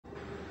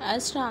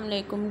Assalamu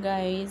alaikum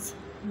guys,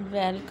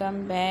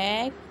 welcome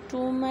back to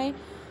my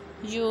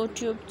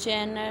YouTube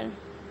channel.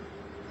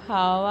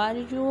 How are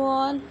you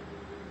all?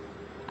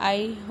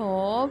 I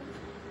hope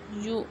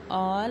you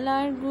all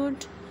are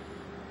good.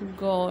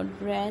 God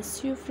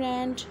bless you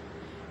friend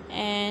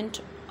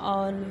and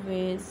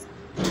always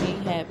be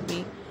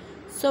happy.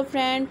 So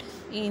friend,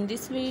 in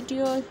this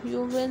video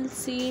you will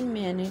see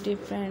many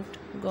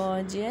different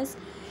gorgeous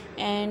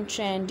and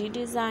trendy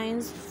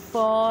designs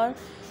for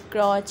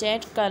crochet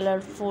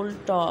colorful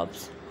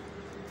tops.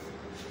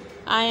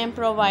 I am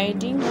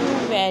providing you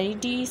very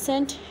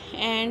decent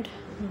and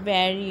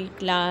very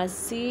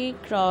classy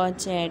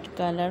crochet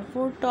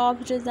colorful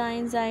top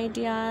designs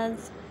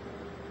ideas.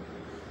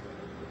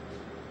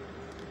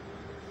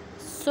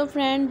 So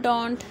friend,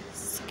 don't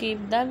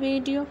skip the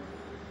video,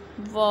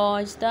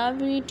 watch the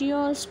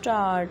video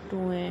start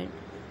to end,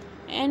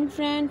 and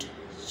friend,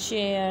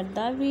 share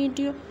the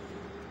video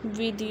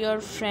with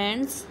your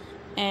friends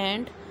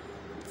and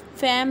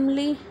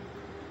family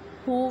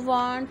who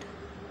want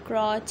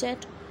crochet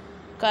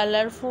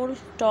colorful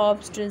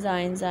tops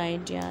designs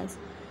ideas.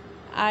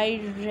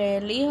 I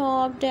really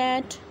hope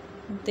that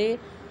they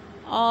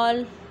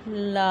all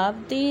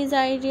love these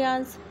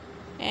ideas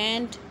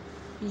and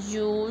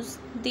use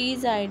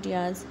these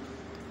ideas.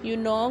 You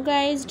know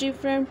guys,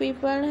 different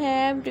people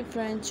have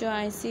different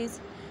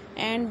choices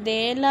and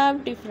they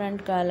love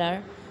different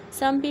color.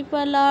 Some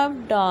people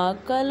love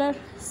dark color,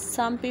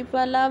 some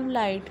people love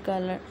light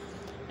color,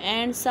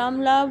 and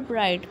some love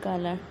bright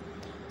color.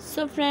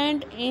 So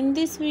friend, in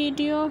this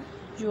video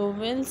you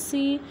will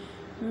see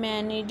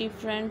many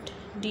different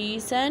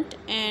decent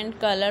and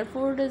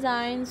colorful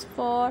designs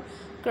for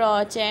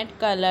crochet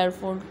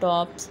colorful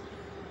tops.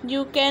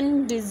 You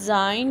can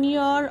design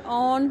your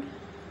own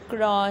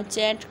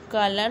crochet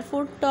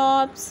colorful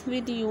tops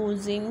with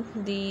using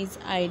these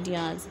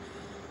ideas.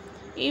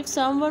 If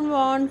someone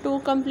want to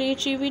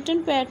complete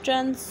written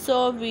patterns,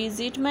 so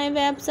visit my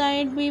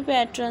website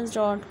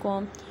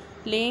bepatterns.com.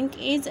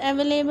 Link is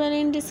available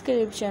in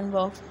description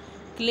box.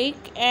 Click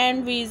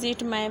and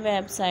visit my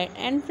website.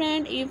 And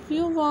friend, if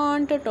you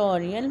want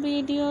tutorial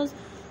videos,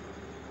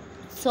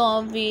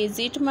 so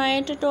visit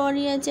my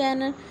tutorial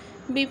channel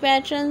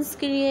Bepatterns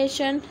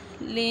Creation.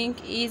 Link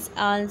is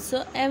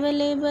also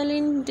available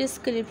in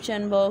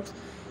description box.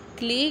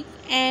 Click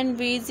and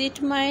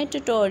visit my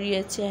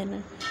tutorial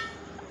channel.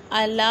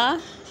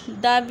 Allah,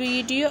 the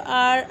video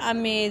are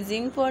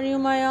amazing for you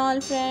my all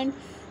friend.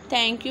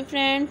 Thank you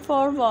friend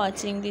for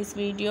watching this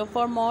video.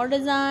 For more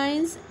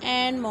designs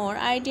and more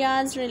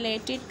ideas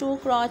related to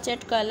crochet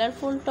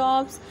colorful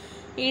tops,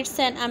 it's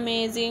an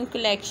amazing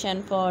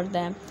collection for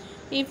them.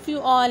 If you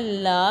all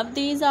love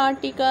these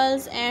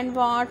articles and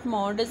want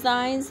more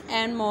designs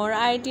and more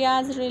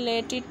ideas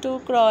related to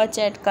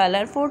crochet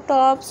colorful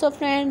tops, so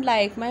friend,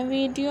 like my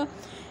video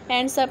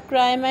and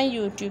subscribe my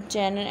YouTube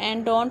channel,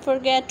 and don't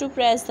forget to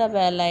press the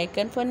bell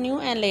icon for new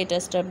and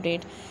latest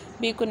update.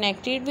 Be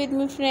connected with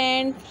me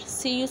friend.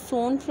 See you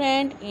soon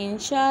friend,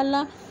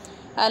 inshallah.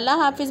 Allah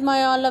Hafiz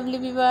my all lovely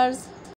viewers.